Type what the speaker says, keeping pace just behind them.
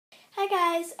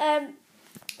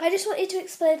I just wanted to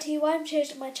explain to you why I'm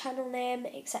changing my channel name,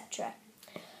 etc.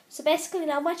 So basically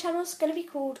now my channel's going to be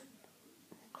called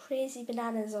Crazy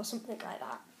Bananas or something like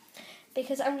that.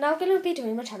 Because I'm now going to be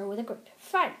doing my channel with a group of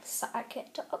friends so I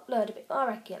get to upload a bit more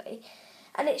regularly.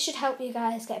 And it should help you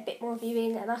guys get a bit more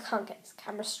viewing, and I can't get this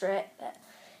camera straight, but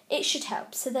it should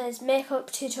help. So there's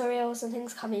makeup tutorials and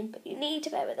things coming, but you need to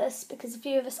bear with us because a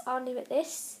few of us are new at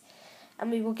this,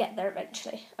 and we will get there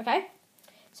eventually, okay?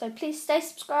 So please stay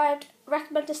subscribed,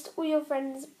 recommend us to all your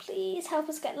friends, please help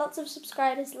us get lots of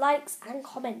subscribers, likes and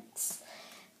comments.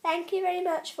 Thank you very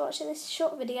much for watching this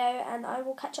short video, and I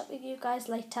will catch up with you guys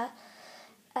later.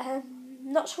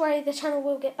 Not to worry, the channel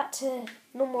will get back to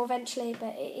normal eventually,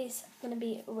 but it is going to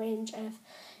be a range of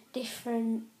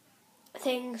different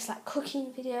things like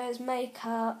cooking videos,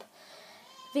 makeup,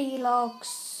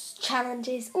 vlogs,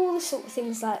 challenges, all the sort of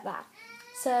things like that.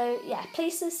 So yeah,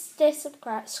 please stay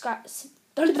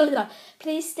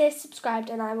please stay subscribed,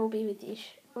 and I will be with you.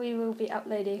 We will be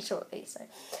uploading shortly. So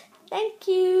thank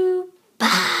you.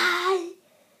 Bye.